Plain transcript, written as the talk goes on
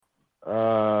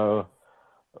Uh,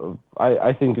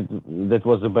 I think that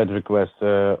was a bad request.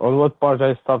 On what part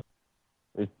I stopped?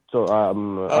 So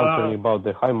I'm answering Uh, about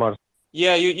the HIMARS.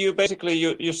 yeah, you basically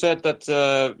you said that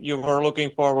you were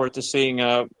looking forward to seeing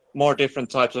more different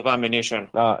types of ammunition.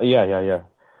 Yeah.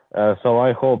 So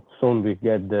I hope soon we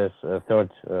get this third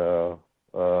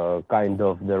kind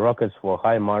of the rockets for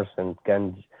HIMARS and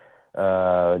can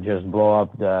just blow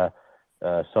up the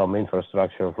some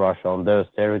infrastructure of Russia on their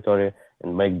territory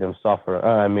and make them suffer.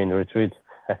 I mean retreat.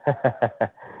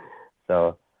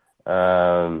 So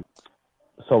um,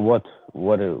 so what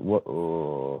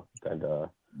kind of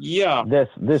Yeah. this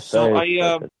I So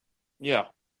expected. yeah,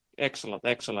 excellent,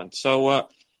 excellent. So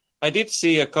I did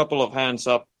see a couple of hands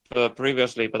up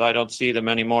previously, but I don't see them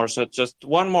anymore. So just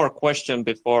one more question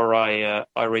before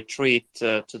I retreat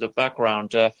to the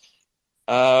background.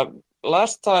 Uh,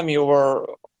 Last time you were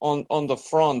on the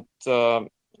front,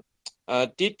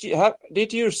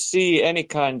 did you see any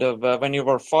kind of when you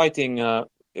were fighting?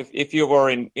 If you were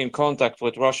in contact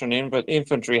with Russian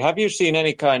infantry, have you seen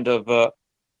any kind of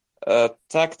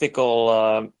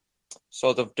tactical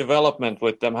sort of development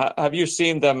with them? Have you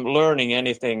seen them learning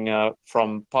anything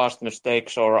from past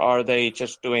mistakes, or are they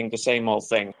just doing the same old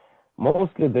thing?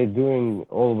 Mostly they're doing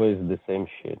always the same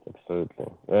shit. Absolutely.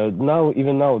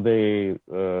 Even now, they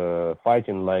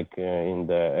fighting like in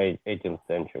the 18th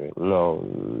century. No,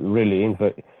 really,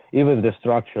 even the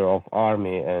structure of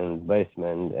army and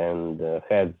basement and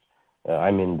heads. I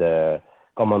mean, the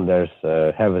commanders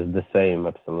have the same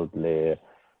absolutely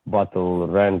battle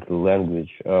rank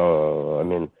language. I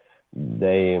mean,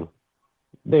 they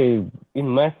they in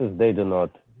masses they do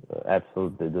not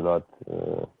absolutely do not.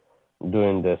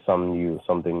 Doing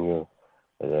something new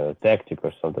tactic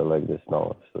or something like this.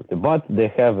 No, absolutely. But they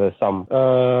have some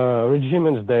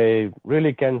regiments. They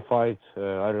really can fight.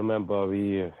 I remember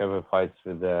we have a fights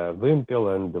with the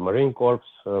Wimpel and the Marine Corps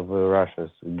of the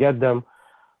Russians. Get them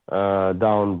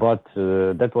down, but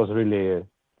that was really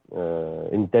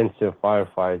intensive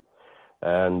firefight.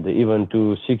 And even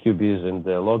to CQBs in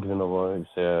the Logvinovo,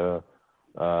 it's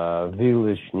a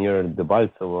village near the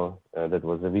Baltsovo. That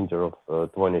was the winter of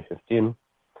 2015.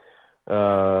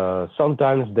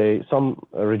 Sometimes some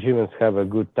regiments have a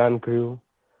good tank crew,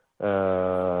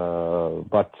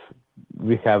 but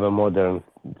we have a modern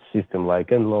system like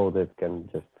NLO that can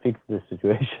just fix the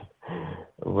situation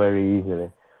very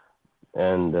easily.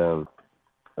 And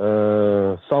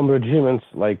some regiments,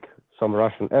 like some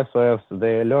Russian SOFs,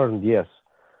 they learned, yes,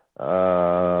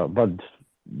 but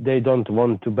they don't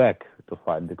want to back to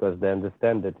fight because they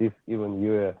understand that if even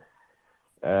you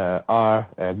are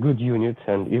a good unit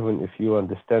and even if you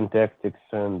understand tactics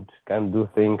and can do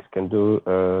things, can do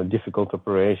difficult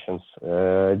operations,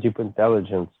 deep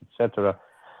intelligence, etc.,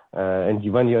 and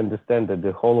when you understand that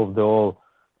the whole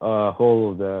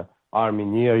of the army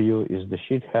near you is the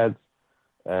shitheads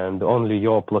and only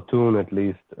your platoon, at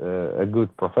least a good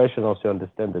professionals, you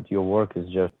understand that your work is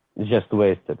just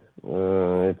wasted.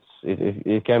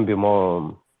 It can be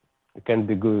more, it can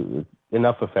be good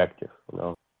enough effective, you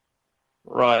know.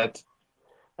 Right.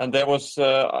 And there was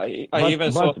I But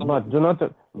even saw but some. but do not Yeah.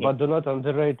 but do not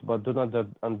underrate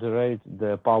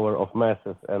the power of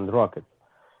masses and rockets.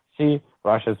 See,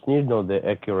 Russians need not the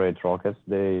accurate rockets.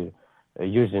 They are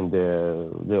using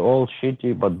the old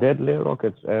shitty but deadly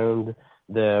rockets, and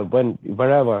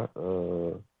wherever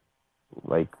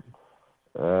like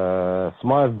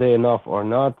smart they enough or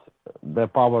not, the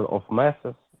power of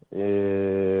masses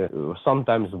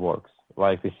sometimes works.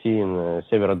 Like we see in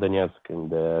Severodonetsk, in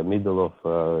the middle of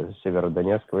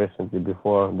Severodonetsk recently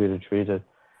before we retreated.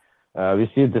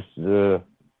 We see this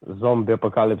zombie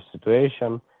apocalypse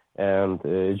situation, and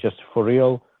just for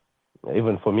real,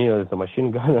 even for me as a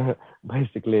machine gunner,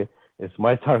 basically it's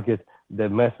my target, the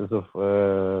masses of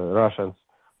Russians.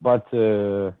 But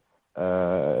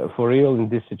for real, in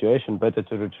this situation, better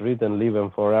to retreat and leave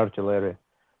them for artillery.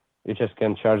 You just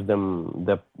can charge them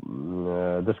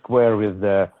the square with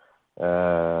the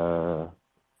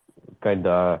kind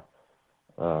of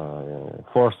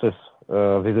forces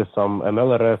with some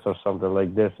MLRS or something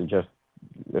like this. Just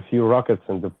a few rockets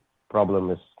and the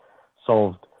problem is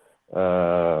solved.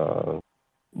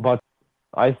 But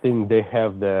I think they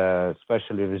have the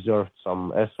specially reserved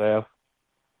some SOF,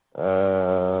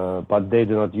 but they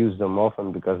do not use them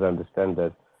often because I understand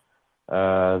that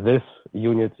this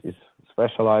unit is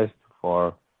specialized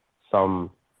for some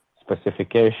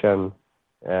specification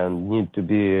and need to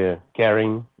be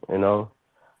carrying, you know,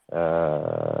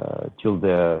 till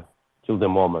the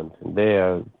moment. They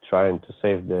are trying to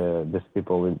save these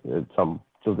people in some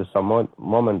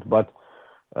moment, but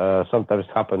sometimes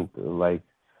happen like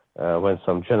when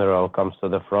some general comes to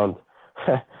the front,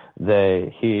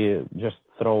 he just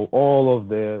throw all of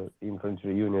the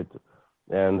infantry unit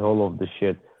and all of the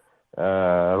shit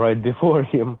right before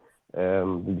him.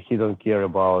 He don't care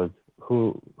about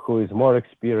who is more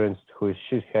experienced, who is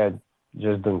shithead,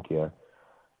 just don't care.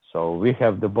 So we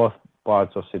have the both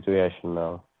parts of situation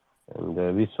now, and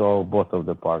we saw both of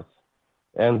the parts.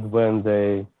 And when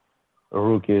they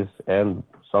rookies, and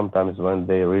sometimes when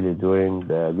they really doing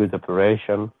the good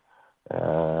operation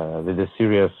with a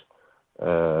serious,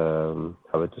 how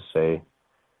to say,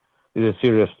 with a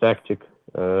serious tactic,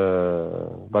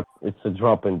 but it's a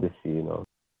drop in the sea.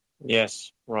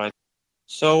 Yes, right.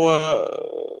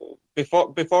 So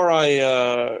before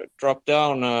I drop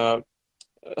down,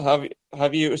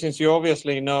 have you, since you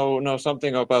obviously know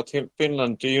something about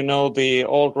Finland, do you know the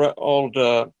old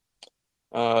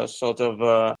sort of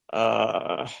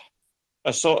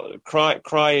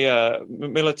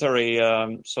military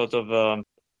sort of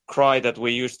cry that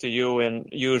we used to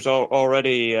use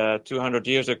already 200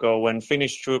 years ago when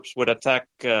Finnish troops would attack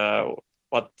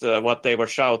what they were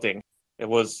shouting? It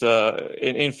was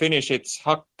in Finnish it's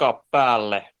hakka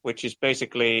päälle, which is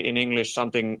basically in English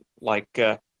something like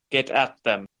get at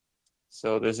them.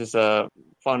 So this is a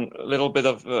fun little bit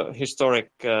of historic.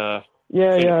 Yeah,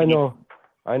 I know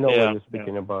what you're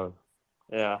speaking about.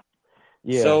 Yeah.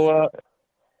 Yeah. So,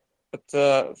 but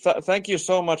thank you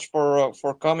so much for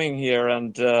coming here,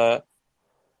 and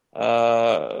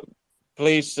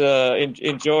please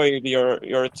enjoy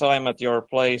your time at your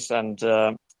place, and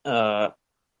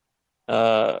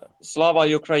Slava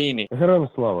Ukraini. Героям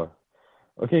слава.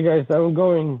 Okay, guys, I'm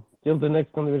going till the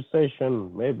next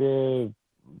conversation. Maybe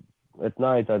at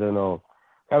night, I don't know.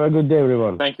 Have a good day,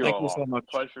 everyone. Thank you Thank you so much.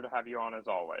 Pleasure to have you on as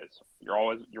always.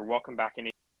 You're welcome back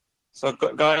any. So,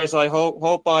 guys, I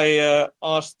hope I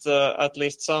asked at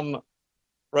least some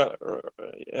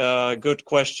good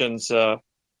questions of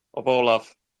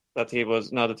Olaf that he was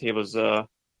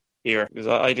here, because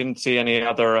I didn't see any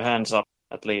other hands up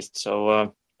at least.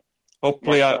 So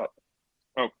hopefully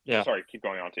yeah. Sorry, keep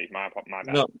going on, T. My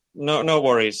bad. No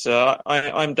worries.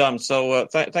 I'm done. So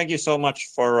thank you so much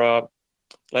for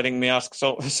letting me ask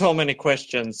so many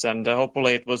questions, and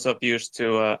hopefully it was of use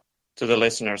to the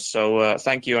listeners. So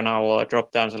thank you, and I'll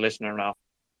drop down the listener now.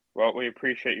 Well, we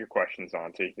appreciate your questions,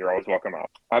 Auntie. You're always welcome out.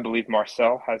 I believe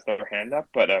Marcel has their hand up,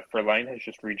 but Verlaine has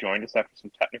just rejoined us after some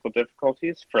technical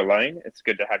difficulties. Verlaine, it's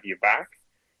good to have you back,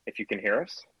 if you can hear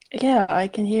us. Yeah, I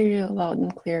can hear you loud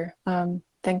and clear.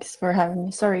 Thanks for having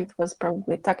me. Sorry, it was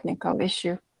probably a technical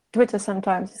issue. Twitter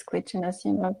sometimes is glitching, as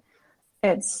you know.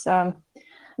 It's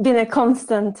been a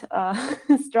constant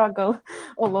struggle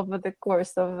all over the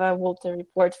course of Walter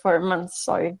Report for months,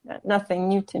 so nothing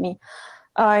new to me.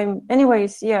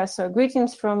 Anyways, yeah, so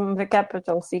greetings from the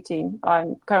capital city.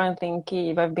 I'm currently in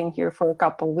Kyiv. I've been here for a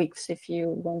couple of weeks. If you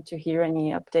want to hear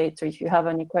any updates or if you have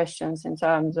any questions in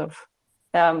terms of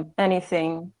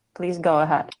anything, please go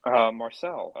ahead.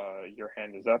 Marcel, your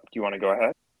hand is up. Do you want to go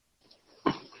ahead?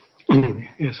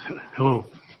 Yes, hello.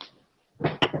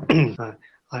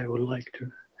 I would like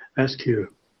to ask you,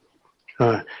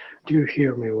 do you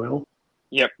hear me well?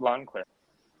 Yep, loud and clear.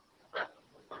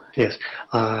 Yes,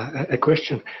 a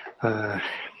question.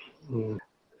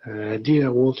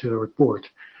 Dear Walter Report,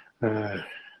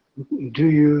 do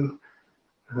you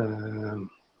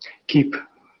keep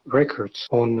records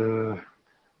on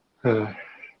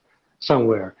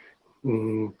somewhere?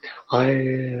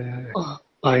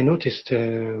 I noticed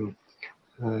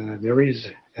there is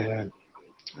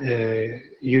a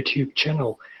YouTube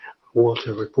channel,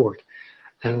 Walter Report,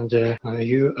 and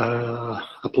you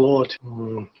upload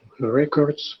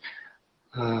records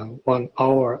 1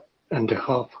 hour and a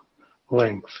half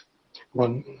length,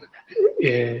 one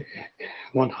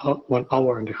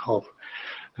hour and a half,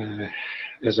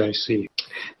 as I see.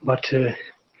 But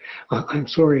I'm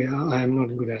sorry, I'm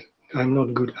not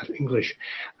good at English,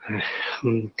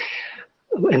 and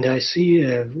I see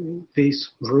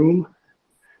this room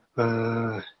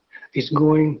is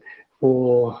going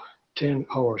for 10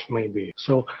 hours maybe.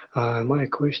 So my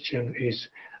question is,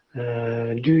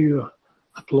 do you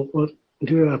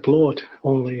upload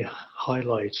only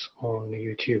highlights on the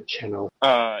YouTube channel?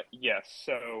 Yes.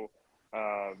 So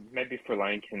maybe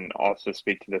Verlaine can also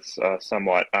speak to this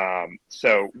somewhat.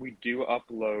 So we do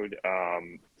upload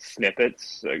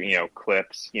snippets,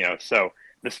 clips, so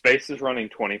the space is running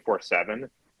 24/7.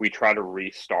 We try to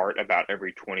restart about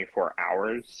every 24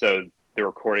 hours. So the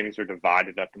recordings are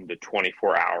divided up into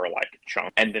 24-hour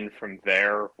chunks. And then from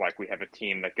there, we have a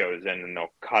team that goes in and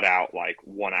they'll cut out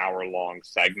 1 hour long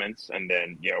segments, and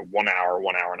then, 1 hour,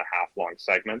 1 hour and a half long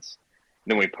segments.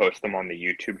 Then we post them on the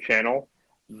YouTube channel.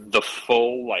 The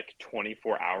full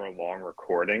 24-hour long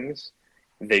recordings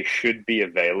they should be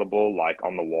available like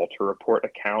on the Walter Report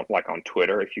account, like on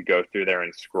Twitter. If you go through there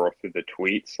and scroll through the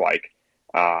tweets, like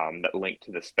that link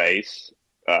to the space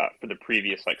for the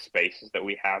previous like spaces that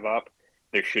we have up,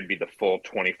 there should be the full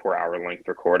 24-hour length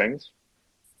recordings.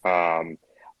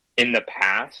 In the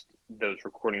past, those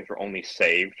recordings were only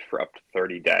saved for up to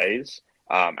 30 days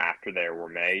after they were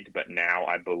made, but now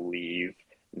I believe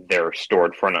they're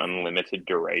stored for an unlimited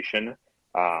duration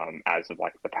as of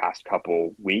like the past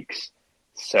couple weeks.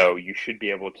 So you should be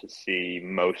able to see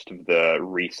most of the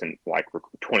recent like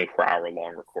 24-hour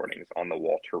long recordings on the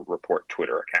Walter Report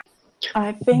Twitter account.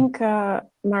 I think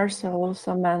Marcel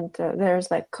also meant there's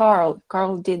like Carl.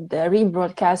 Carl did the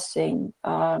rebroadcasting.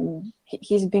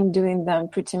 He's been doing them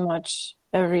pretty much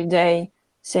every day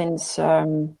since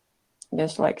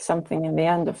just like something in the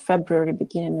end of February,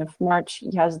 beginning of March.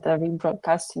 He has the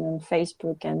rebroadcasting on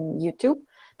Facebook and YouTube.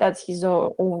 That's his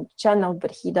own channel,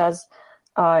 but he does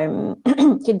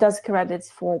he does credits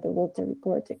for the Walter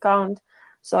Report account.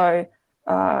 So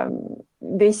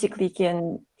basically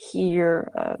can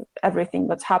hear everything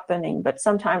that's happening, but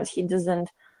sometimes he doesn't,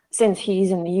 since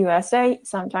he's in the USA,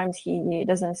 sometimes he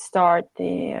doesn't start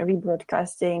the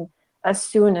rebroadcasting as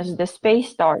soon as the space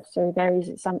starts, so there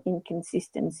is some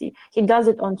inconsistency. He does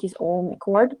it on his own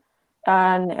accord,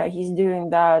 and he's doing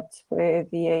that with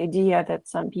the idea that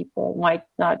some people might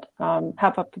not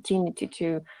have opportunity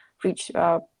to reach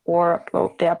or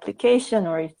upload the application,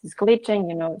 or if it's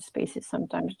glitching, spaces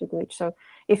sometimes do glitch. So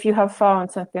if you have found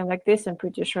something like this, I'm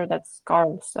pretty sure that's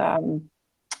Carl's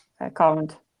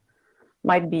account.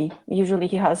 Might be. Usually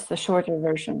he has the shorter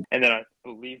version. And then I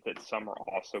believe that some are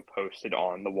also posted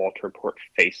on the Walter Report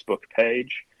Facebook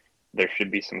page. There should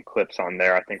be some clips on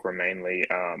there. I think we're mainly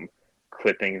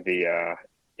clipping the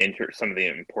some of the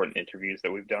important interviews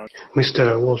that we've done.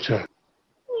 Mr. Walter,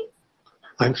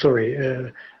 I'm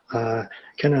sorry.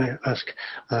 Can I ask?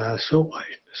 So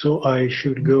I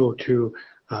should go to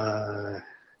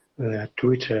the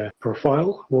Twitter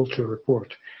profile, Walter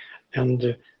Report,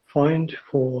 and find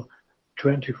for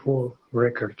 24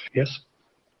 record, yes?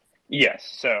 Yes,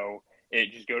 so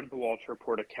just go to the Walter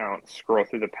Report account, scroll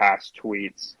through the past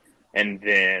tweets, and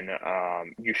then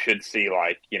you should see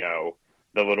the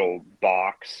little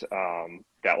box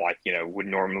that would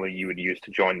normally you would use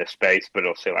to join the space, but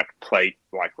it'll say play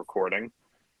recording.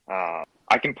 I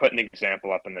can put an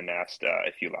example up in the nest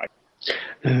if you like.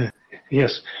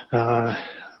 Yes, I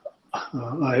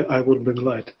would be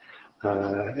glad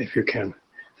if you can.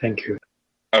 Thank you.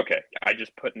 Okay, I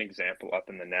just put an example up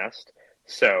in the nest.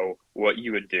 So what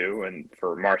you would do, and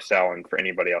for Marcel and for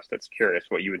anybody else that's curious,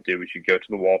 what you would do is you go to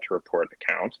the Walter Report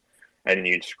account, and then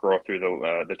you'd scroll through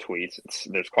the tweets.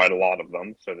 There's quite a lot of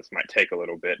them, so this might take a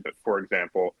little bit. But for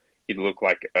example, you'd look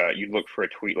for a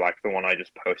tweet like the one I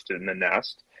just posted in the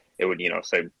nest. It would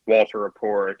say Walter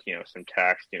Report, some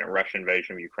text, Russian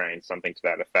invasion of Ukraine, something to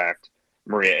that effect.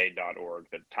 MariaAid.org.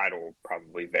 The title will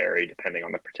probably vary depending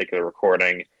on the particular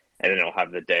recording. And then it'll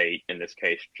have the date, in this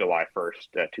case, July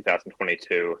 1st,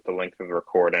 2022, the length of the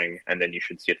recording, and then you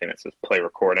should see a thing that says play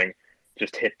recording.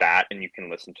 Just hit that, and you can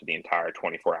listen to the entire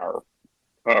 24-hour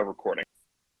recording.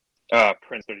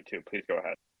 Prince32, please go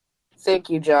ahead. Thank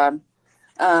you, John.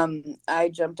 I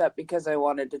jumped up because I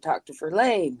wanted to talk to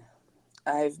Verlaine.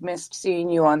 I've missed seeing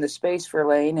you on the space,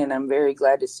 Verlaine, and I'm very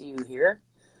glad to see you here.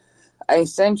 I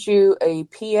sent you a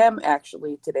PM,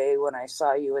 actually, today when I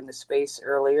saw you in the space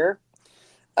earlier.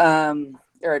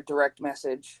 Or a direct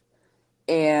message,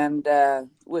 and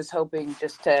was hoping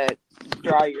just to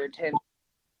draw your attention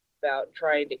about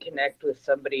trying to connect with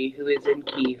somebody who is in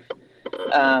Kyiv.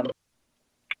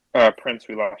 Prince,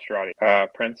 we lost your audio.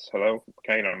 Prince, hello?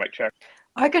 Okay, mic check.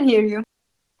 I can hear you.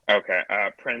 Okay,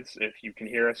 Prince, if you can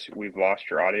hear us, we've lost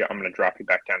your audio. I'm going to drop you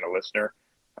back down to listener.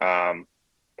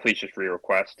 Please just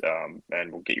re-request,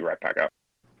 and we'll get you right back up.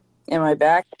 Am I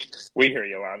back? We hear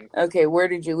you loud. Okay, where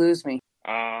did you lose me?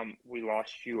 We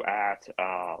lost you at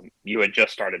you had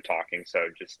just started talking, so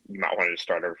you might want to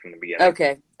start over from the beginning.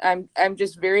 Okay. I'm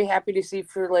just very happy to see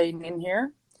Verlaine in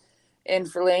here.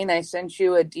 And Verlaine, I sent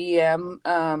you a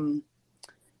DM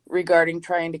regarding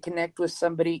trying to connect with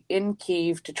somebody in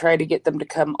Kyiv to try to get them to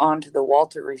come onto the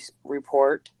Walter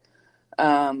Report.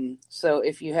 So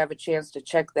if you have a chance to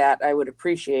check that, I would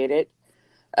appreciate it.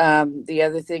 The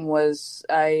other thing was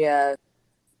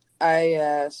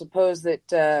I suppose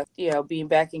that being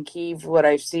back in Kyiv, what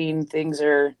I've seen, things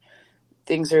are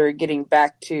getting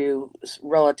back to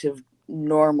relative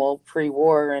normal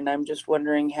pre-war, and I'm just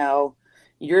wondering how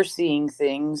you're seeing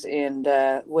things and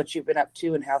what you've been up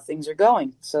to and how things are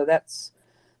going. So that's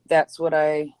what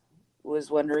I was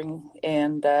wondering,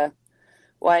 and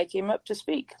why I came up to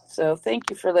speak. So thank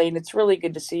you, Verlaine. It's really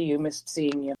good to see you. Missed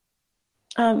seeing you.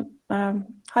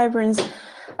 Hi, Prince.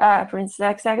 Prince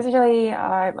X. Actually,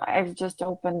 I've just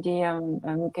opened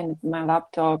I'm looking at my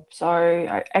laptop. So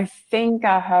I think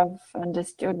I have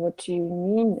understood what you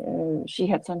mean. She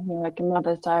had something like a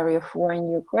mother's diary of war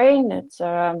in Ukraine.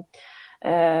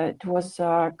 It was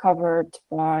covered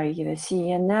by the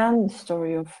CNN, the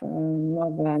story of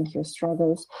mother and her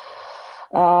struggles.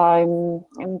 And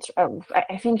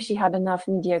I think she had enough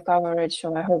media coverage,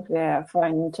 so I hope they're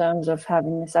fine in terms of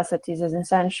having necessities as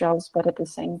essentials. But at the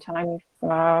same time, if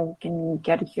we can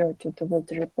get her to the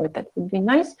Twitter report, that would be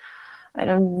nice. I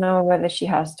don't know whether she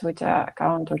has Twitter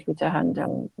account or Twitter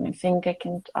handle. I think I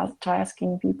can try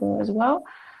asking people as well.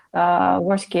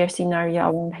 Worst case scenario, I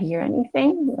won't hear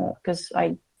anything because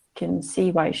I can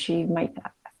see why she might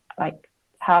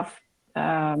have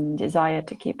desire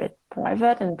to keep it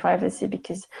private and privacy,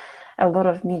 because a lot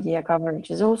of media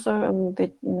coverage is also a little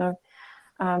bit,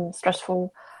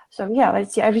 stressful. So yeah,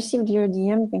 let's see. I received your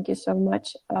DM. Thank you so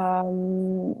much.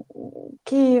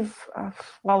 Kyiv.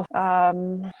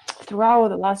 Throughout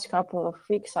the last couple of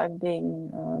weeks, I've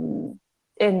been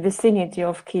in vicinity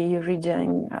of Kyiv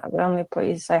region. The only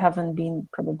place I haven't been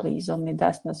probably is only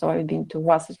Desna. So I've been to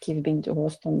Vasilkiv, been to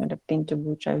Hostomel, I've been to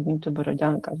Bucha, I've been to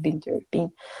Borodyanka, I've been to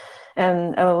Irpin,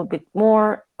 and a little bit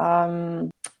more.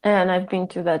 And I've been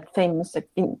to that famous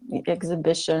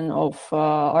exhibition of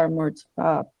armored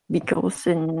vehicles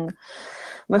in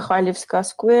Mikhailivska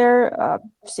Square. I've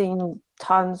seen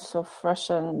tons of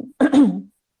Russian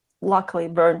luckily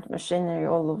burned machinery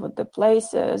all over the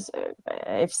places.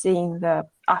 I've seen the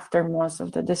aftermath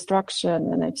of the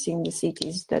destruction, and I've seen the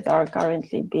cities that are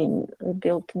currently being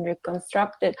rebuilt and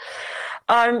reconstructed.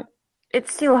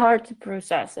 It's still hard to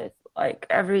process it.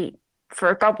 For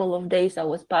a couple of days, I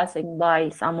was passing by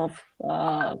some of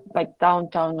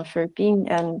downtown of Irpin,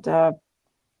 and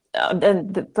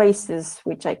then the places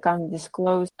which I can't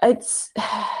disclose. It's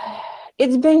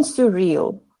been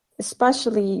surreal,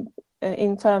 especially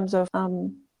in terms of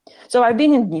so I've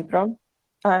been in Dnipro.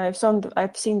 I've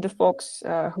seen the folks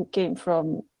who came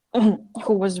from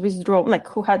who was withdrawn,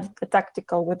 who had a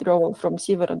tactical withdrawal from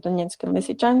Severodonetsk and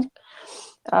Lysychansk.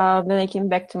 Then I came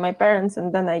back to my parents,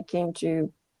 and then I came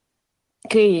to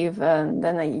Kyiv, and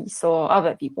then I saw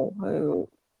other people who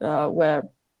were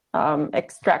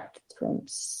extracted from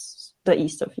the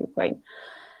east of Ukraine.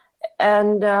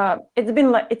 And it's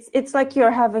been it's like you're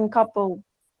having couple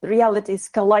realities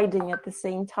colliding at the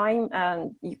same time,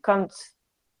 and you can't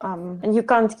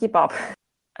keep up.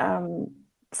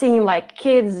 Seeing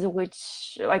kids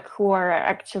who are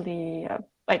actually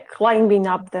climbing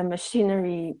up the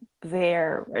machinery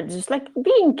there, or just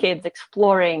being kids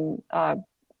exploring,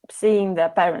 seeing their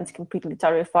parents completely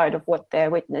terrified of what they're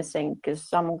witnessing, because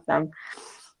some of them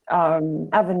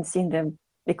haven't seen the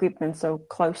equipment so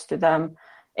close to them.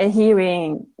 And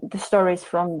hearing the stories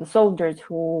from the soldiers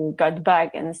who got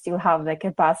back and still have the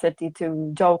capacity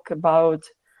to joke about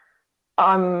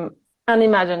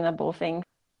unimaginable things.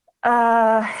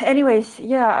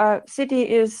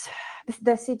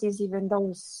 The cities, even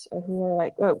those who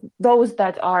are those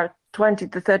that are 20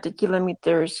 to 30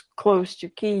 kilometers close to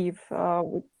Kyiv,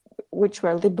 which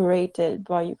were liberated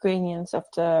by Ukrainians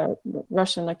after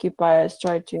Russian occupiers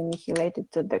tried to annihilate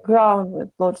it to the ground,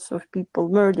 with lots of people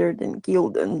murdered and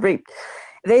killed and raped.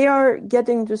 They are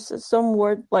getting to some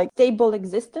word stable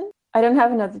existence. I don't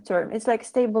have another term. It's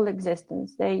stable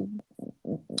existence. They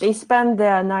spend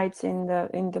their nights in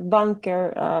the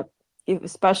bunker,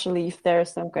 especially if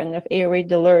there's some kind of air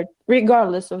raid alert,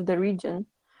 regardless of the region,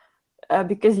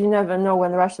 because you never know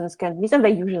when Russians can miss, and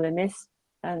they usually miss.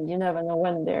 And you never know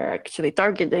when they're actually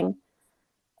targeting.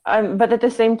 But at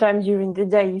the same time, during the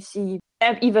day, you see,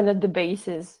 even at the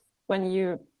bases, when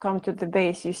you come to the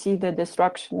base, you see the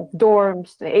destruction of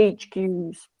dorms, the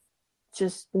HQs,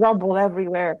 just rubble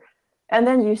everywhere. And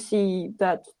then you see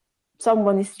that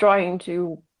someone is trying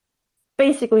to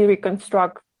basically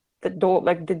reconstruct the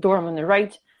dorm on the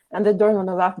right, and the dorm on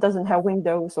the left doesn't have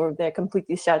windows, or they're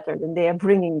completely shattered, and they are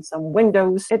bringing some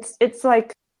windows.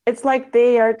 It's like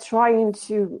they are trying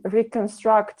to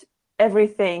reconstruct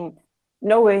everything,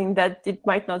 knowing that it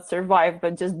might not survive,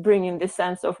 but just bringing the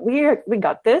sense of we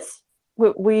got this,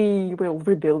 we will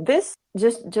rebuild this,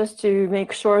 just to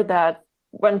make sure that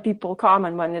when people come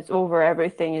and when it's over,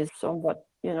 everything is somewhat,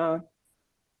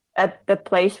 at the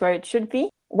place where it should be,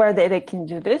 where they can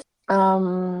do this. A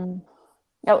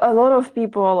lot of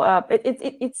people,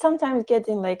 it's sometimes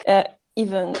getting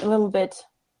even a little bit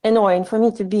annoying for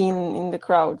me to be in the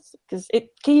crowds, because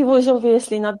Kyiv was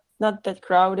obviously not that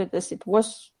crowded as it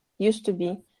used to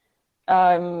be.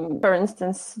 For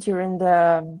instance, during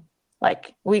the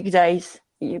like weekdays,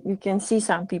 you can see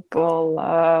some people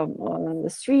on the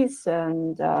streets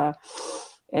and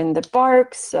in the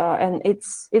parks, and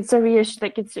it's it's a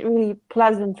really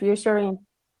pleasant, reassuring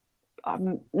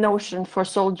notion for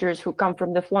soldiers who come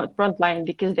from the front line,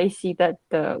 because they see that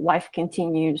the life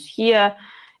continues here,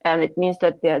 and it means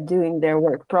that they are doing their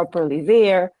work properly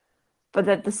there. But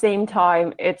at the same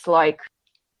time, it's like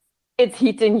it's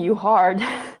hitting you hard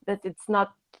that it's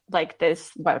not like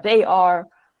this, but they are.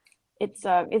 It's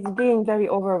being very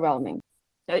overwhelming.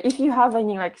 If you have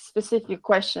any like specific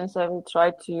questions, I will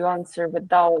try to answer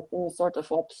without any sort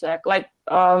of obstacle, like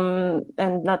and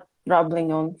not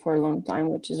rambling on for a long time,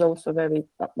 which is also very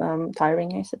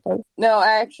tiring, I suppose. No,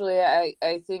 actually,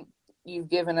 I think you've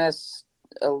given us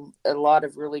a lot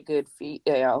of really good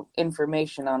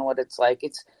information on what it's like.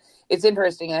 It's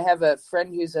interesting. I have a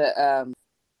friend who's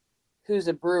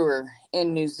a brewer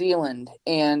in New Zealand,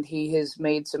 and he has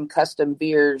made some custom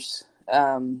beers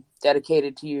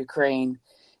dedicated to Ukraine.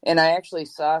 And I actually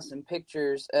saw some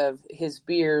pictures of his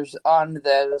beers on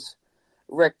those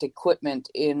wrecked equipment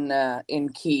in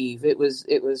Kyiv. It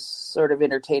was sort of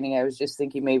entertaining. I was just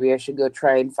thinking maybe I should go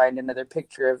try and find another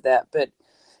picture of that. But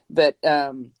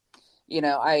I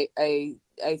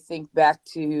think back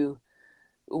to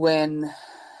when,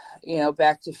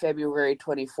 back to February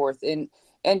 24th,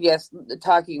 and yes,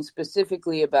 talking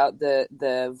specifically about the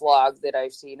vlog that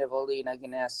I've seen of Olena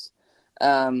Ganes,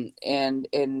 and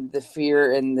the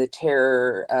fear and the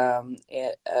terror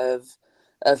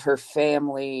of her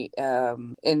family,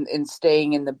 and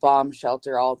staying in the bomb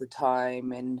shelter all the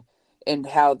time, and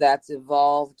how that's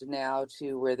evolved now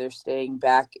to where they're staying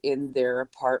back in their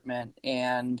apartment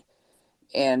and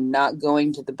not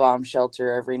going to the bomb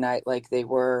shelter every night like they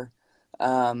were,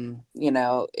 and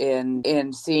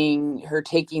seeing her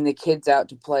taking the kids out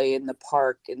to play in the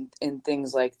park and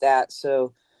things like that.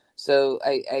 So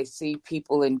I see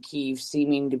people in Kyiv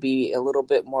seeming to be a little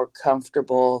bit more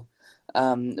comfortable.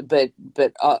 But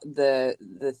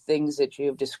the things that you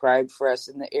have described for us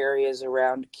in the areas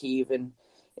around Kyiv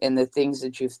and the things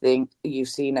that you've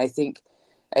seen, I think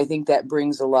that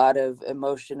brings a lot of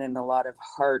emotion and a lot of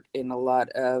heart and a lot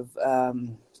of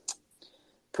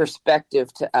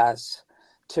perspective to us,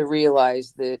 to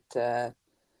realize that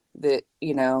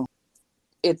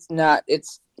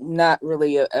it's not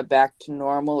really a back to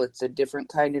normal. It's a different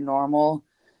kind of normal.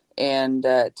 And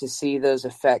to see those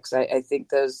effects, I think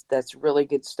that's really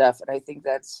good stuff. And I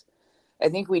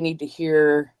think we need to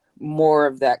hear more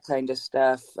of that kind of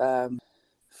stuff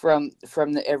from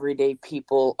the everyday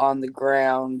people on the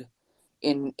ground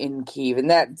in Kyiv. And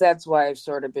that's why I've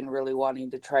sort of been really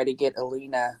wanting to try to get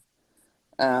Alina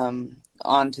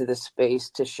onto the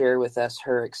space to share with us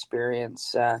her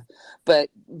experience. But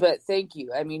thank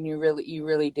you. I mean, you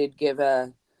really did give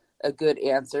a good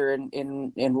answer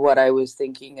in what I was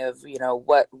thinking of,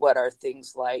 what are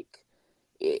things like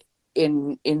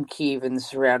in Kyiv and the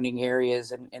surrounding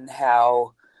areas, and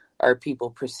how are people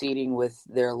proceeding with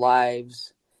their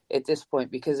lives at this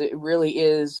point, because it really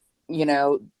is,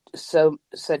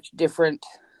 such different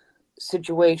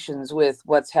situations with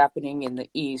what's happening in the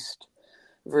east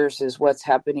versus what's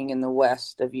happening in the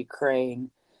west of Ukraine,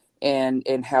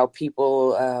 and how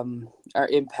people are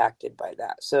impacted by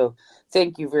that. So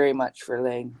thank you very much for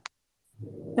laying.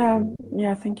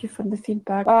 Yeah, thank you for the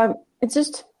feedback. It's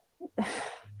just,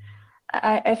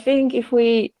 I think if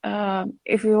we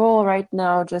all right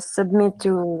now just submit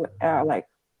to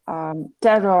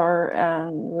terror,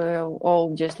 and we'll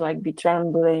all just be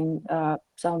trembling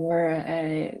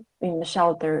somewhere in the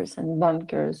shelters and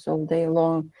bunkers all day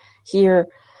long here,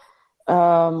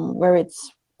 where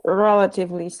it's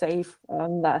relatively safe,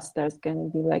 unless there's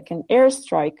going to be an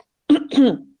airstrike.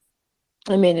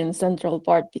 I mean, in central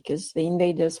part, because the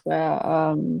invaders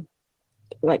were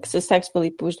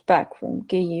successfully pushed back from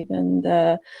Kyiv and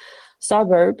the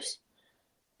suburbs.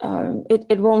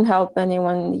 It won't help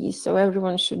anyone in these, so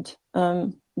everyone should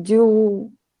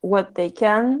do what they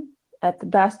can at the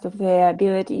best of their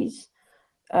abilities.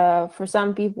 For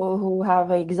some people who have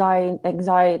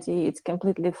anxiety, it's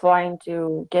completely fine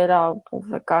to get out of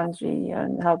the country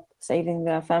and help saving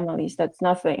their families. That's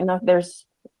nothing. There's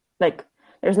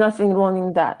nothing wrong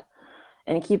in that.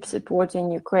 And keep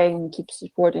supporting Ukraine, keep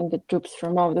supporting the troops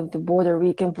from out of the border.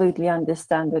 We completely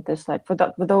understand that there's for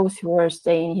those who are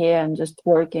staying here and just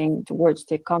working towards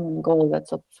their common goal,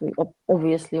 that's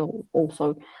obviously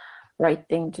also right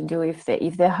thing to do if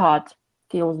their heart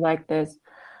feels like this.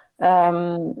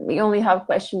 We only have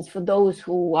questions for those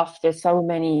who, after so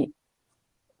many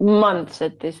months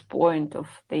at this point of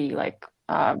the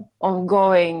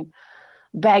ongoing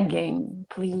begging,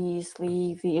 please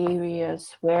leave the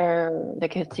areas where the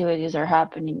hostilities are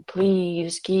happening.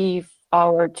 Please give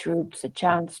our troops a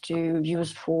chance to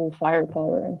use full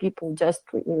firepower. And people just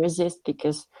resist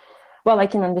because, well, I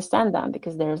can understand them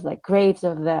because there's like graves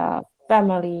of the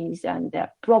families and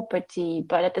their property,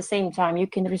 but at the same time, you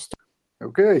can restore.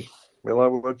 Okay, well, I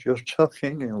was just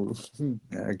talking.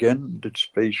 Again, the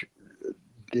space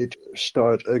did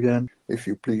start again. If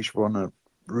you please want to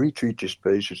retweet the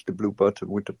space, it's the blue button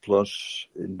with the plus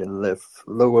in the left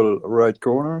lower right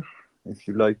corner. If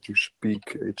you like to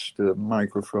speak, it's the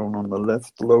microphone on the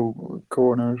left low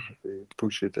corner.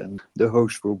 Push it and the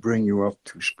host will bring you up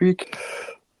to speak.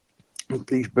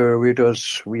 Please bear with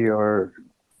us. We are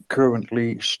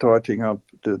currently starting up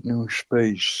the new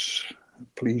space.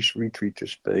 Please retweet the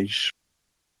space.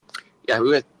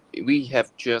 Yeah, we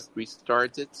have just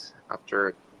restarted after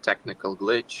a technical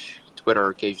glitch. Twitter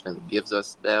occasionally gives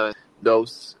us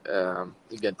those.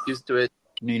 We get used to it.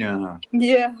 Nina.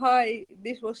 Yeah, hi.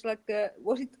 This was like,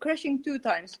 was it crashing 2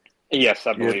 times? Yes,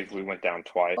 I believe we went down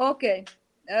twice. Okay.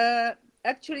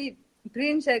 Actually,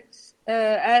 Princess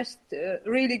asked a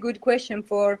really good question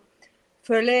for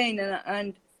Verlaine,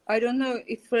 and I don't know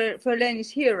if Verlaine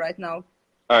is here right now.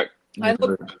 All right.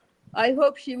 I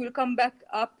hope she will come back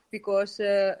up because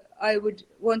I would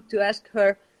want to ask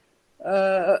her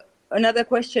another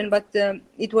question, but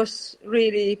it was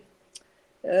really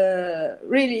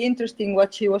interesting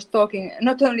what she was talking.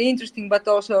 Not only interesting, but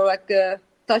also like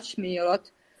touched me a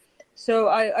lot. So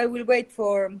I will wait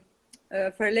for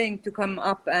Verlaine to come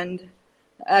up and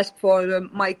ask for the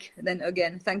mic then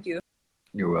again. Thank you.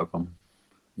 You're welcome.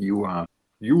 Juha.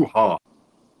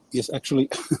 Yes, actually,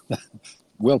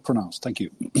 well pronounced. Thank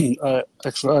you.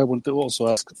 Actually, I want to also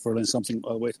ask Verlaine something.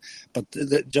 Wait, but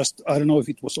just I don't know if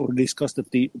it was already discussed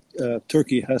that the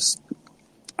Turkey has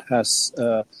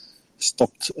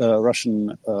stopped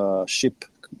Russian ship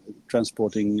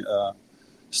transporting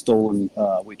stolen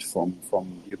wheat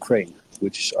from Ukraine,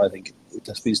 which I think it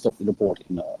has been stopped in the port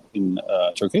in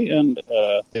Turkey, and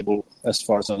they will, as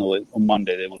far as I know, on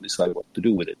Monday they will decide what to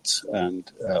do with it.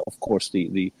 And of course,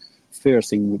 the fair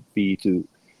thing would be to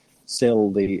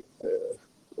sell the,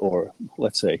 or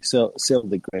let's say sell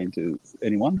the grain to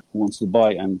anyone who wants to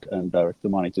buy and direct the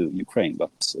money to Ukraine.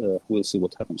 But we'll see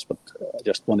what happens. But I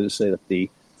just wanted to say that this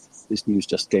news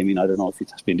just came in. I don't know if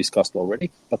it has been discussed already,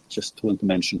 but just wanted to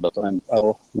mention. But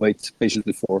I'll wait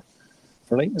patiently for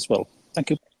Verlaine as well. Thank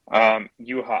you.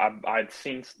 Juha, I'd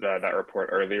seen that report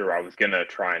earlier. I was going to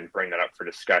try and bring that up for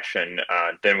discussion.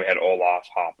 Then we had Olaf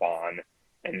hop on,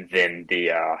 and then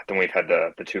then we've had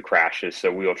the 2 crashes. So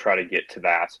we'll try to get to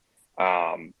that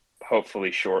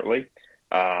hopefully shortly.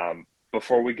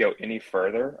 Before we go any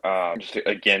further, just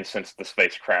again, since the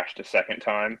space crashed a second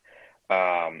time,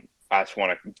 I just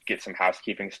want to get some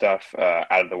housekeeping stuff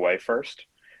out of the way first.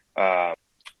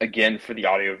 Again, for the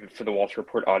Walter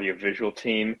Report audio-visual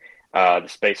team, the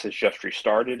space has just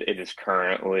restarted. It is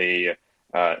currently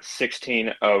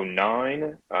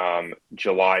 16:09,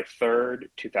 July 3rd,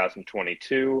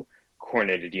 2022,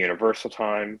 Coordinated Universal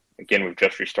Time. Again, we've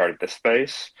just restarted the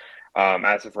space.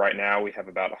 As of right now, we have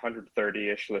about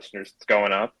 130-ish listeners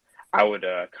going up. I would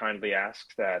kindly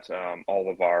ask that all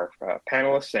of our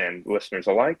panelists and listeners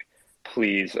alike,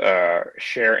 please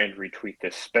share and retweet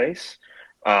this space.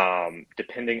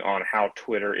 Depending on how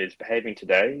Twitter is behaving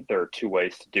today, there are 2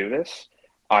 ways to do this.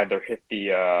 Either hit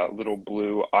the little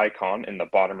blue icon in the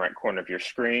bottom right corner of your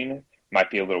screen, might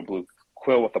be a little blue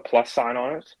quill with a plus sign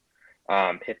on it.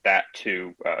 Hit that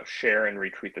to share and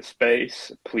retweet the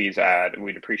space. Please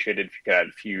we'd appreciate it if you could add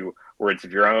a few words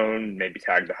of your own, maybe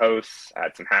tag the hosts,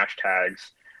 add some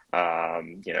hashtags,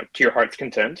 to your heart's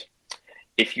content.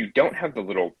 If you don't have the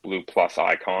little blue plus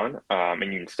icon,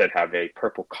 and you instead have a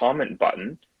purple comment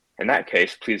button, in that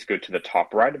case, please go to the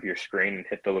top right of your screen and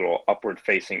hit the little upward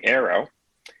facing arrow.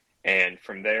 And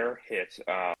from there, there's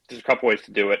a couple ways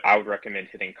to do it. I would recommend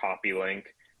hitting copy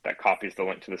link. That copies the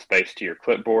link to the space to your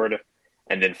clipboard.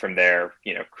 And then from there,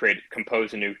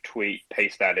 compose a new tweet,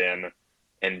 paste that in,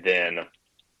 and then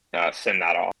send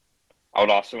that off. I would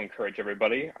also encourage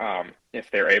everybody, if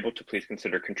they're able to, please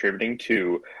consider contributing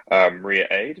to Maria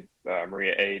Aid.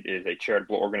 Maria Aid is a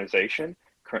charitable organization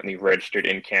currently registered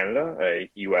in Canada. A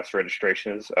U.S.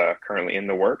 registration is currently in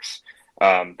the works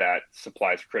that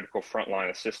supplies critical frontline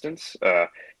assistance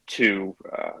to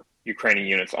Ukrainian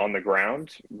units on the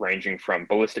ground, ranging from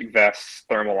ballistic vests,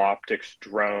 thermal optics,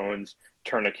 drones,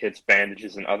 tourniquets,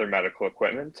 bandages, and other medical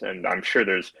equipment. And I'm sure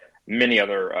there's many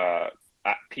other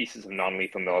pieces of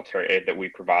non-lethal military aid that we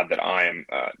provide that I am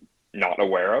not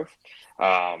aware of.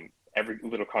 every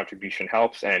little contribution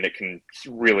helps, and it can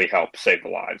really help save the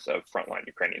lives of frontline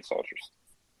Ukrainian soldiers.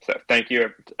 So thank you,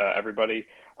 everybody.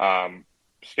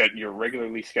 Your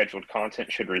regularly scheduled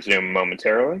content should resume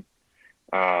momentarily.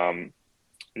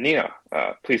 Nina,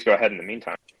 please go ahead in the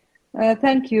meantime.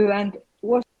 Thank you. And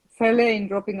was Verlaine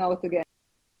dropping out again?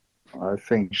 I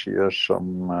think she has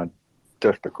some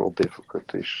technical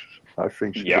difficulties. I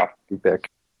think she will be back.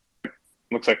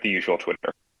 Looks like the usual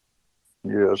Twitter.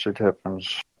 Yes, it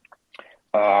happens.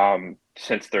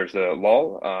 Since there's a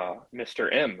lull, Mr.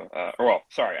 M,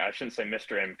 sorry, I shouldn't say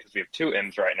Mr. M because we have two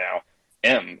M's right now.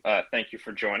 M, thank you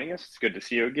for joining us. It's good to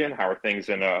see you again. How are things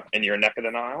in your neck of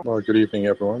the Nile? Well, good evening,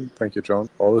 everyone. Thank you, John.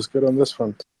 All is good on this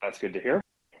front. That's good to hear.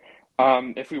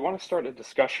 If we want to start a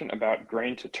discussion about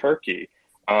grain to Turkey,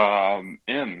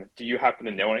 M, do you happen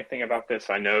to know anything about this?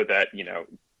 I know that,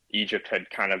 Egypt had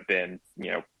kind of been,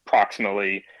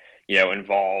 proximally,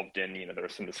 involved in, there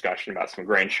was some discussion about some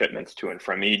grain shipments to and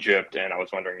from Egypt. And I was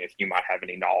wondering if you might have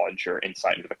any knowledge or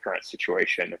insight into the current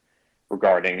situation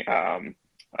regarding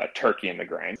Turkey and the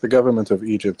grain. The government of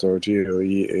Egypt, or GOE,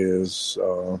 is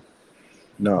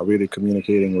not really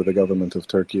communicating with the government of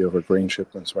Turkey over grain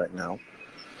shipments right now.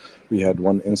 We had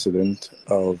one incident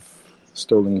of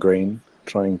stolen grain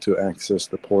trying to access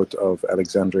the port of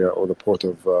Alexandria or the port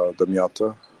of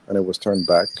Damietta, and it was turned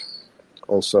back.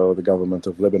 Also, the government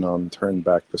of Lebanon turned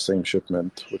back the same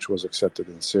shipment, which was accepted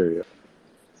in Syria.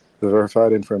 The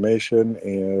verified information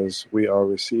is we are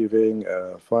receiving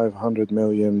a $500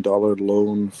 million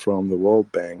loan from the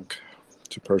World Bank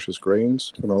to purchase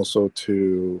grains and also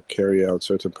to carry out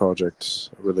certain projects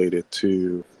related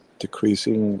to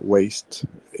decreasing waste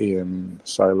in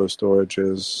silo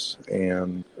storages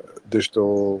and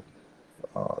digital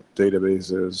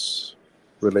databases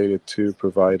related to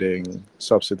providing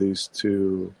subsidies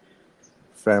to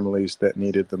families that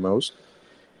need it the most.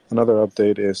 Another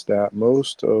update is that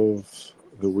most of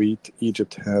the wheat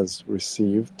Egypt has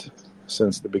received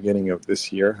since the beginning of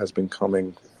this year has been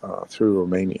coming through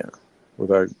Romania,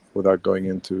 without going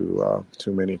into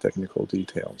too many technical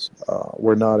details.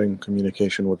 We're not in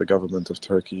communication with the government of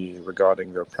Turkey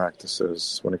regarding their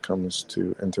practices when it comes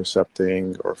to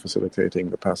intercepting or facilitating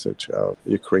the passage of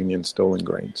Ukrainian stolen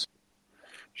grains.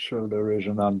 So there is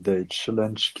an update.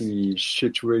 Zelensky's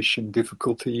situation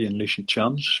difficulty in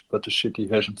Lysychansk, but the city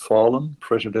hasn't fallen.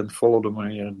 President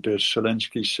Volodymyr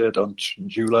Zelensky said on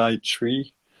July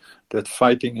 3 that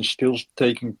fighting is still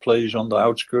taking place on the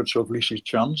outskirts of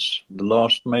Lysychansk, the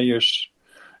last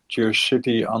major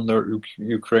city under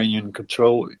Ukrainian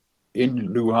control in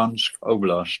Luhansk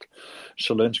Oblast.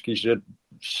 Zelensky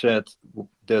said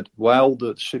that while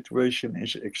the situation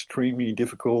is extremely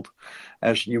difficult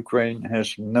as Ukraine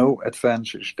has no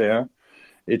advances there,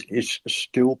 it is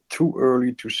still too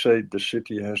early to say the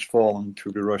city has fallen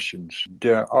to the Russians.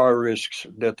 There are risks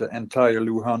that the entire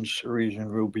Luhansk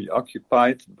region will be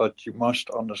occupied, but you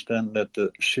must understand that the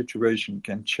situation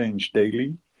can change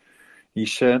daily. He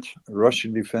said,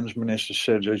 Russian Defense Minister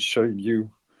Sergei Shoigu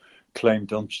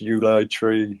claimed on July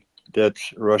 3 that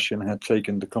Russia had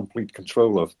taken the complete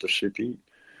control of the city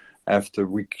after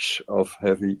weeks of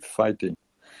heavy fighting.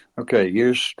 Okay,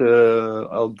 here's the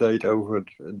update over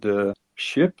the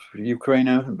ship. Ukraine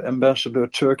ambassador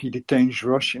Turkey detains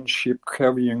Russian ship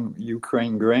carrying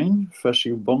Ukraine grain.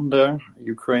 Vasil Bondar,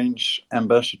 Ukraine's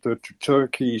ambassador to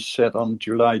Turkey, said on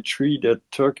July 3 that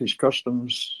Turkish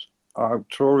customs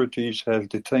authorities have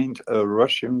detained a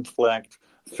Russian-flagged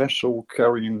vessel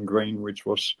carrying grain which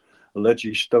was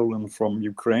allegedly stolen from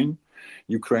Ukraine.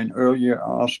 Ukraine earlier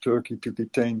asked Turkey to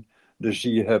detain the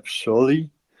Ziheb Soli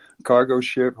cargo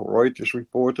ship, Reuters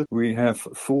reported. We have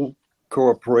full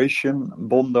cooperation,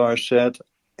 Bondar said,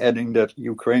 adding that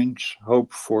Ukraine's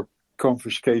hope for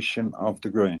confiscation of the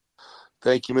grain.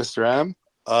 Thank you, Mr. M.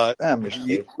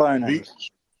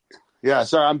 Yeah,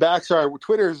 sorry, I'm back. Sorry,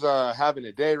 Twitter's having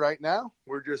a day right now.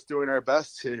 We're just doing our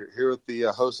best here with the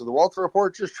host of the Walter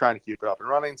Report, just trying to keep it up and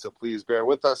running, so please bear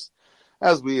with us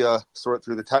as we sort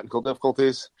through the technical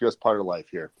difficulties, just part of life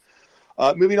here.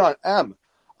 Moving on, M.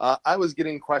 I was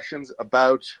getting questions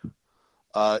about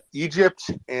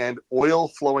Egypt and oil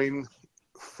flowing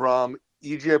from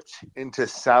Egypt into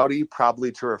Saudi,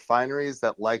 probably to refineries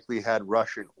that likely had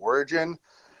Russian origin.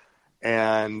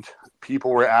 And people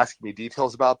were asking me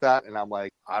details about that, and I'm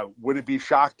like, I wouldn't be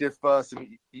shocked if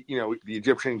the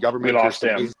Egyptian government. We lost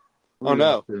him. Oh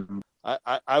no!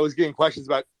 I was getting questions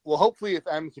about. Well, hopefully, if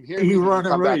M can hear me, he can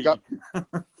come back up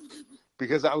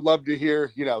because I would love to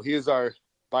hear. He is our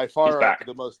by far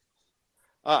the most.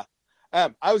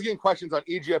 M. I was getting questions on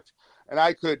Egypt, and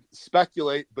I could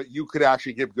speculate, but you could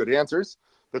actually give good answers.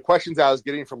 The questions I was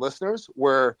getting from listeners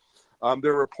were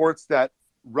there were reports that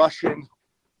Russian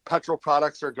petrol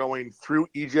products are going through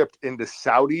Egypt into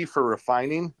Saudi for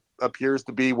refining, appears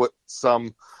to be what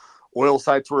some oil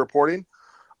sites were reporting.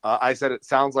 I said it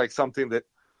sounds like something that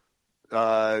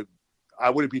I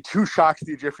wouldn't be too shocked if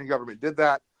the Egyptian government did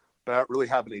that, but I don't really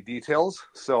have any details.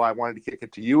 So I wanted to kick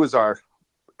it to you as our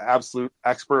absolute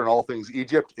expert in all things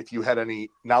Egypt, if you had any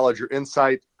knowledge or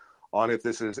insight on if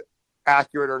this is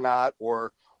accurate or not,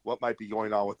 or what might be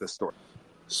going on with this story.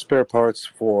 Spare parts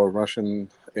for Russian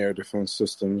air defense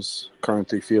systems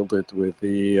currently fielded with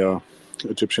the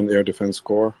Egyptian Air Defense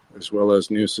Corps, as well as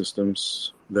new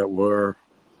systems that were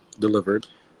delivered.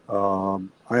 I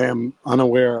am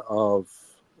unaware of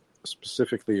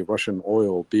specifically Russian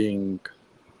oil being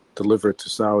delivered to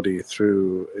Saudi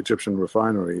through Egyptian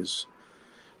refineries,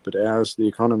 but as The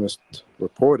Economist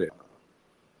reported,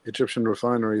 Egyptian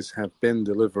refineries have been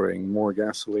delivering more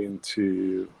gasoline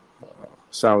to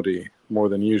Saudi more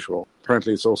than usual.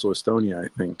 Apparently it's also Estonia, I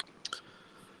think.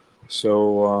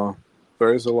 So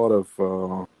there is a lot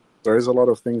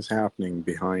of things happening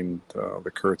behind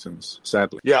the curtains,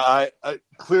 sadly. Yeah, I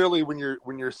clearly when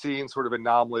you're seeing sort of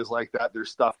anomalies like that,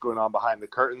 there's stuff going on behind the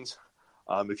curtains.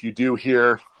 If you do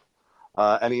hear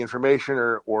any information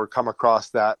or come across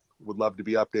that, would love to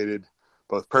be updated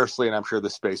both personally, and I'm sure the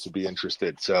space would be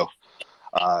interested. So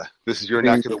this is your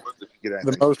neck of the woods if you get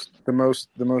anything.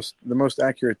 The most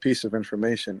accurate piece of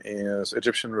information is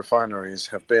Egyptian refineries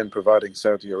have been providing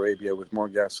Saudi Arabia with more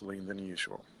gasoline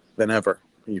than ever,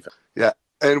 even. Yeah,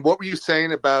 and what were you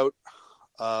saying about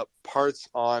parts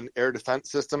on air defense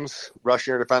systems,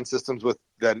 Russian air defense systems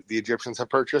that the Egyptians have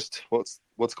purchased?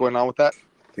 What's going on with that?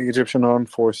 The Egyptian armed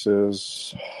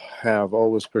forces have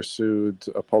always pursued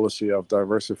a policy of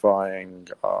diversifying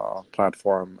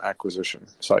platform acquisition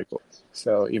cycle.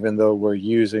 So even though we're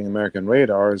using American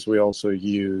radars, we also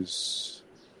use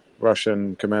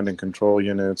Russian command and control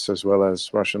units as well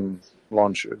as Russian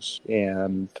launchers.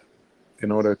 And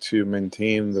in order to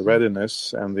maintain the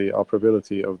readiness and the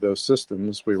operability of those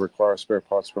systems, we require spare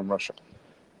parts from Russia.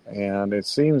 And it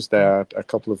seems that a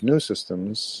couple of new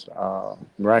systems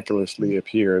miraculously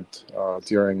appeared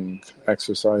during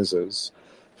exercises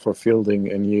for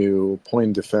fielding a new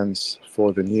point defense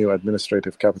for the new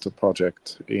administrative capital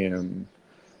project in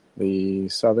the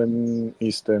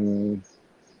southeastern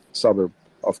suburb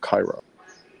of Cairo.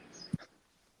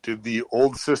 Did the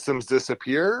old systems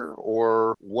disappear,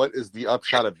 or what is the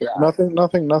upshot of that?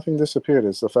 Nothing disappeared.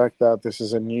 It's the fact that this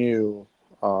is a new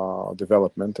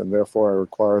development, and therefore it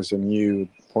requires a new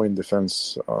point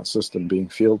defense system being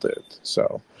fielded.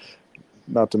 So,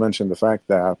 not to mention the fact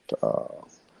that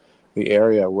the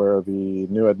area where the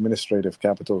new administrative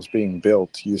capital is being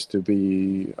built used to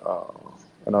be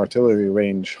an artillery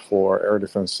range for air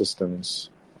defense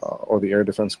systems, or the Air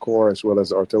Defense Corps, as well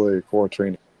as artillery corps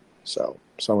training. So,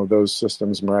 some of those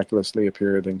systems miraculously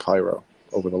appeared in Cairo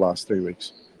over the last 3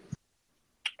 weeks.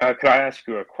 Could I ask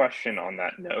you a question on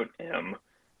that note, Em?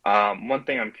 One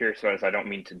thing I'm curious about is, I don't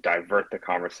mean to divert the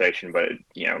conversation, but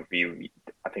I think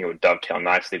it would dovetail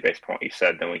nicely based on what you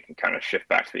said. Then we can kind of shift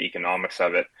back to the economics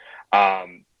of it.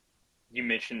 You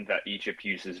mentioned that Egypt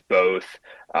uses both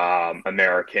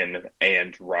American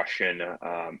and Russian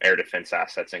air defense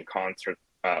assets in concert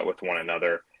with one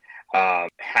another.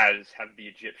 Have the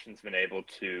Egyptians been able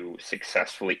to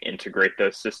successfully integrate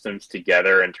those systems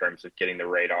together in terms of getting the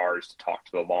radars to talk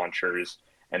to the launchers,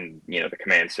 and the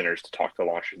command centers to talk to the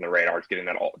launchers and the radars, getting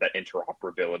that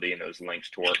interoperability and those links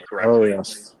to work correctly? Oh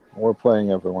yes, we're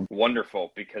playing everyone.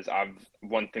 Wonderful, because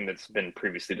one thing that's been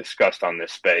previously discussed on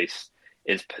this space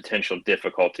is potential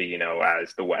difficulty.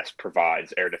 As the West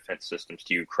provides air defense systems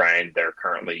to Ukraine, they're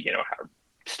currently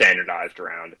standardized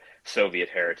around Soviet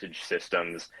heritage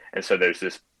systems, and so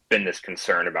there's been this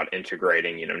concern about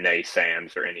integrating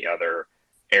NASAMS or any other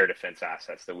air defense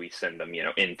assets that we send them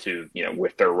into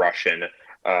with their Russian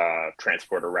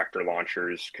transport erector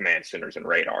launchers, command centers, and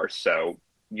radars. So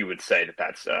you would say that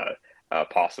that's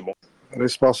possible? It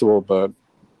is possible, but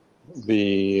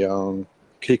the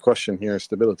key question here is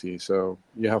stability. So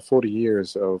you have 40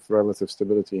 years of relative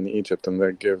stability in Egypt, and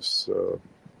that gives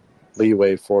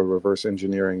leeway for reverse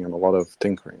engineering and a lot of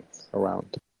tinkering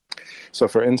around. So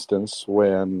for instance,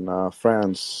 when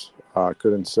France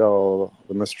couldn't sell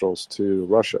the Mistrals to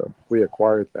Russia, we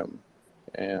acquired them,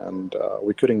 and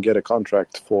we couldn't get a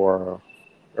contract for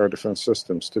air defense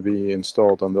systems to be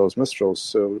installed on those Mistrals,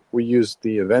 so we used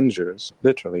the Avengers.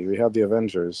 Literally, we had the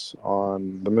Avengers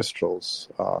on the Mistrals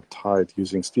tied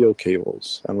using steel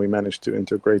cables, and we managed to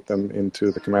integrate them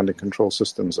into the command and control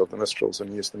systems of the Mistrals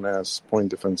and use them as point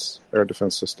defense, air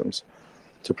defense systems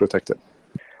to protect it.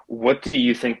 what do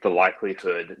you think the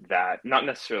likelihood that, not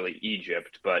necessarily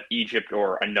Egypt, but Egypt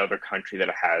or another country that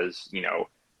has,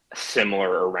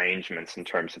 similar arrangements in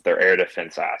terms of their air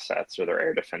defense assets or their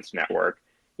air defense network,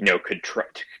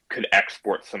 could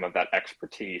export some of that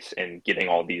expertise in getting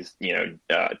all these,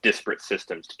 disparate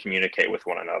systems to communicate with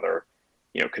one another,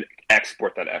 could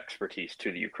export that expertise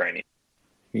to the Ukrainians?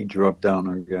 He dropped down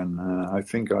again. I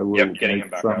think I will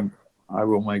I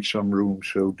will make some room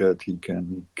so that he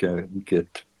can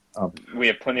get up. We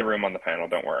have plenty of room on the panel,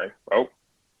 don't worry. Oh,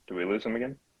 did we lose him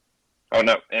again? Oh,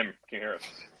 no. Em, can you hear us?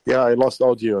 Yeah, I lost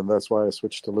audio, and that's why I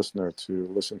switched to listener to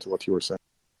listen to what you were saying.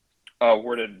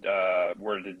 Where did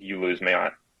you lose me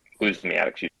at? Excuse me.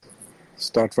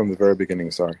 Start from the very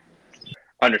beginning, sorry.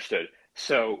 Understood.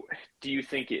 So do you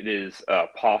think it is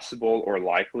possible or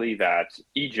likely that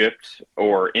Egypt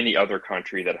or any other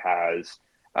country that has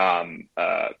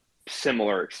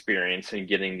similar experience in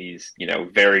getting these,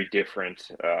 very different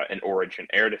in origin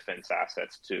air defense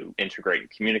assets to integrate and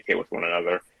communicate with one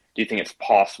another? Do you think it's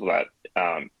possible that,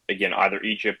 again, either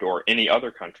Egypt or any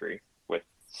other country with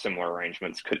similar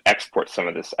arrangements could export some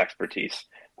of this expertise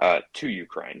to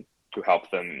Ukraine to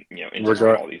help them,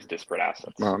 integrate all these disparate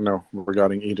assets? No,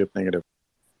 regarding Egypt, negative.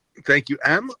 Thank you,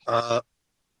 Em.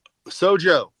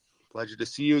 Sojo, pleasure to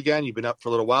see you again. You've been up for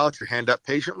a little while. It's your hand up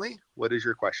patiently. What is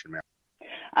your question, ma'am?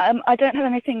 I don't have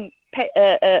anything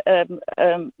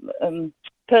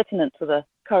pertinent to the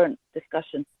current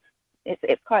discussion.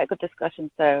 It's quite a good discussion,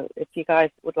 so if you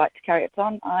guys would like to carry it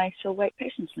on, I shall wait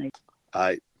patiently.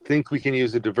 I think we can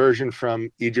use a diversion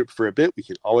from Egypt for a bit. We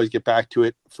can always get back to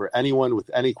it for anyone with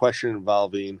any question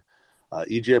involving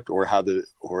Egypt or how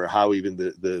even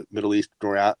the Middle East,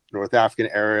 North African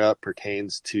area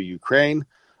pertains to Ukraine.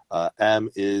 Em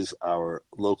is our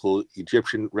local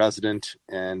Egyptian resident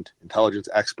and intelligence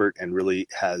expert and really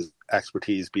has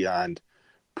expertise beyond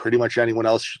pretty much anyone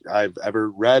else I've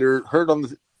ever read or heard on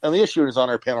the issue, and is on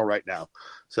our panel right now.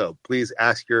 So please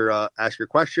ask your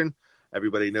question.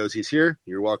 Everybody knows he's here.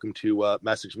 You're welcome to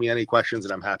message me any questions,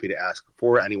 and I'm happy to ask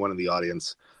for anyone in the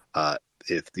audience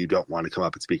if you don't want to come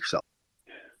up and speak yourself.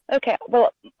 Okay.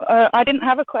 Well, I didn't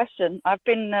have a question. I've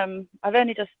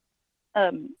only just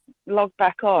logged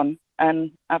back on,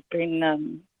 and I've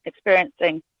been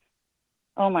experiencing,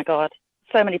 oh my God,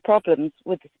 so many problems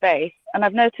with the space, and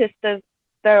I've noticed there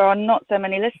are not so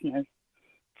many listeners.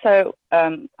 So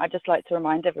I'd just like to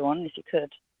remind everyone, if you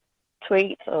could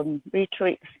tweet or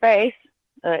retweet the space,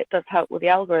 it does help with the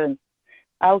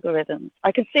algorithms.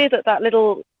 I can see that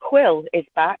little quill is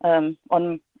back on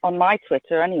my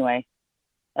Twitter anyway.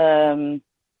 The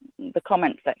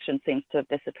comment section seems to have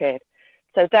disappeared.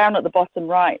 So down at the bottom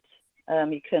right,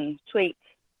 you can tweet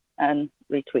and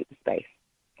retweet the space.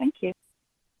 Thank you.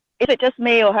 Is it just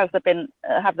me, or have there been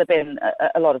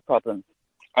a lot of problems?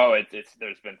 Oh,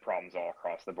 there's been problems all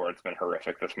across the board. It's been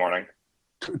horrific this morning.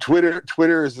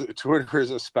 Twitter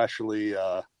is especially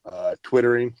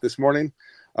twittering this morning.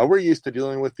 We're used to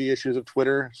dealing with the issues of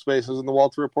Twitter Spaces in the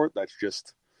Walter Report. That's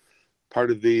just part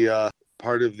of the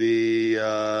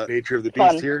nature of the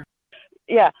beast here.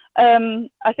 Yeah,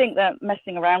 I think that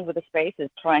messing around with the spaces,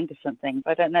 trying different things.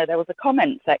 I don't know. There was a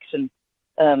comment section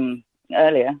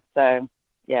earlier, so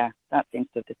yeah, that seems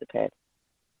to have disappeared.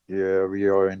 Yeah, we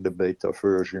are in the beta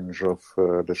versions of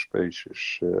the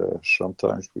spaces.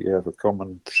 Sometimes we have a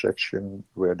comment section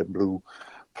where the blue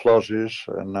plus is,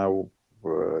 and now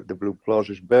the blue plus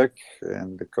is back,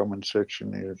 and the comment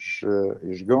section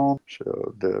is gone.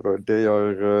 So they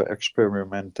are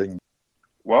experimenting.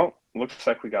 Well, looks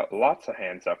like we got lots of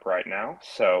hands up right now,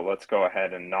 so let's go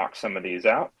ahead and knock some of these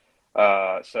out.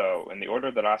 So in the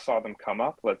order that I saw them come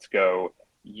up, let's go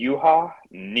Juha,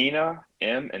 Nina,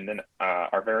 M, and then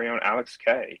our very own Alex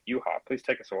K. Juha, please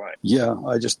take us away. Yeah,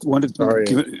 I just wanted to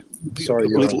give it a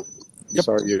little... Yep.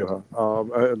 Sorry,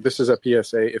 Juha. This is a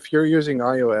PSA. If you're using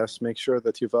iOS, make sure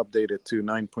that you've updated to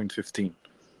 9.15.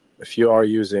 If you are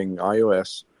using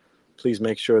iOS, please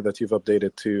make sure that you've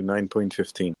updated to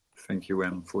 9.15. Thank you,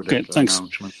 Em, for that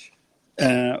announcement.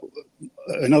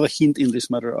 Another hint in this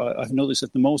matter, I've noticed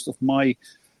that the most of my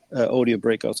audio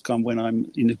breakouts come when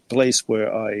I'm in a place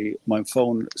where my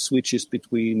phone switches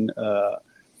between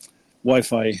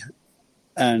Wi-Fi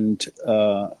and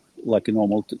like a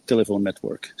normal telephone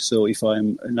network. So if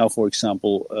I'm now, for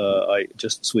example, I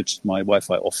just switched my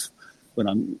Wi-Fi off when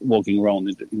I'm walking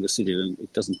around in the city, and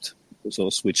it doesn't sort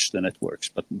of switch the networks.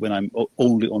 But when I'm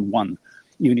only on one,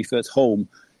 even if you're at home,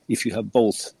 if you have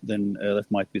both, then that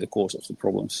might be the cause of the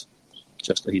problems.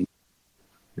 Just a hint.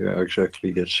 Yeah,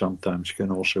 exactly. That sometimes can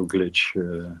also glitch.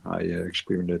 I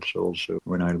experienced that also.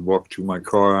 When I walk to my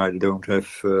car, I don't have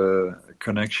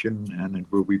connection, and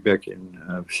it will be back in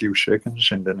a few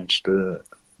seconds, and then it's the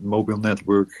mobile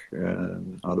network,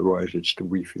 and otherwise it's the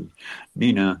Wi-Fi.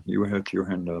 Nina, you had your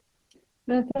hand up.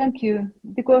 No, thank you.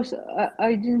 Because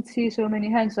I didn't see so many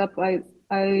hands up, I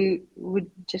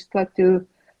would just like to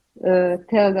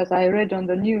tell that I read on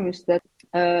the news that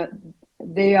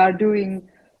they are doing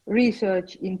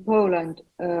research in Poland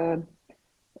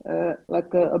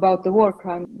about the war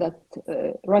crime that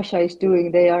Russia is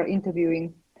doing. They are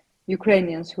interviewing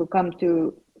Ukrainians who come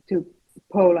to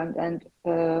Poland, and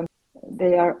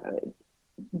they are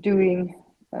doing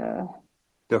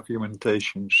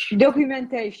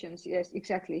Documentations, yes,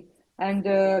 exactly. And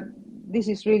this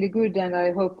is really good, and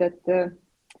I hope that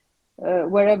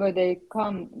wherever they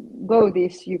go,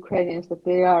 these Ukrainians, that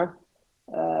they are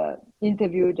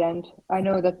interviewed. And I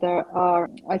know that there are,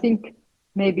 I think,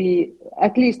 maybe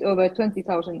at least over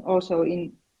 20,000 also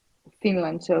in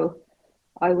Finland. So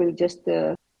I will just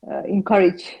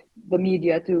encourage the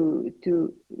media to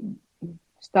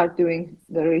start doing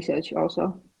the research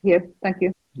also here. Thank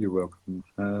you. You're welcome.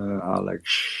 Alex,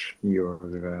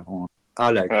 you're on.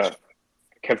 Alex.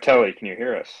 Captelli, can you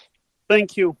hear us?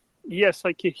 Thank you. Yes,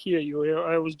 I can hear you.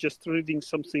 I was just reading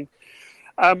something.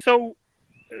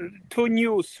 Two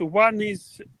news. One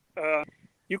is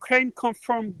Ukraine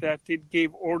confirmed that it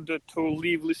gave order to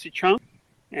leave Lysychansk,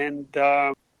 and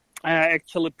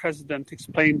actually President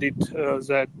explained it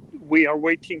that we are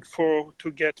waiting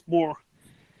to get more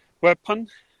weapon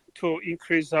to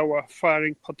increase our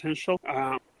firing potential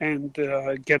and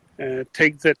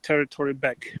take the territory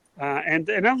back. And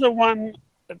another one,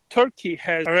 Turkey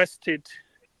has arrested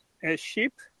a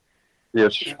ship.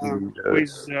 Yes,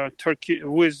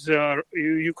 with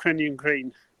Ukrainian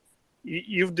grain.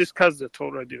 You've discussed that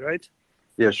already, right?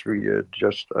 Yes, I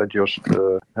just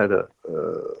had a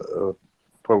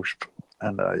post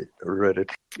and I read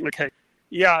it. Okay.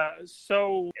 Yeah.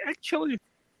 So actually,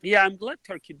 I'm glad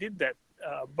Turkey did that.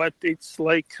 But it's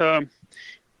like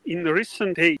in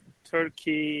recent days,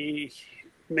 Turkey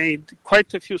made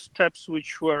quite a few steps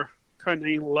which were kind of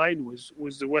in line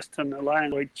with the Western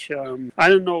alliance, which I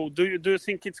don't know. Do you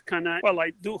think it's kind of, well,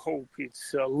 I do hope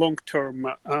it's long-term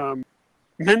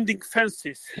mending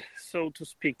fences, so to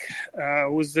speak,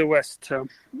 with the West.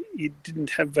 It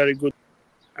didn't have very good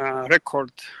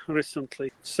record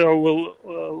recently. So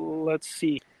let's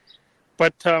see.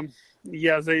 But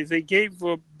they gave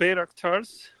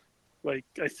Bayraktars, like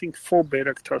I think 4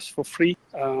 Bayraktars for free.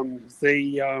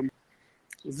 They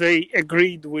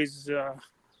agreed with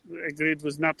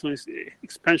NATO's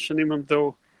expansion, even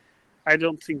though I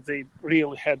don't think they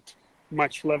really had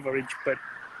much leverage, but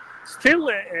still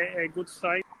a good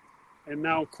sign. And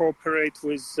now cooperate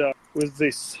with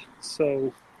this.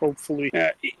 So hopefully,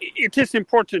 it is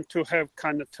important to have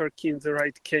kind of Turkey in the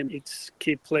right camp. It's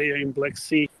key player in Black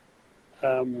Sea.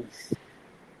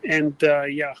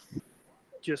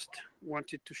 Just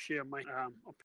wanted to share my opinion.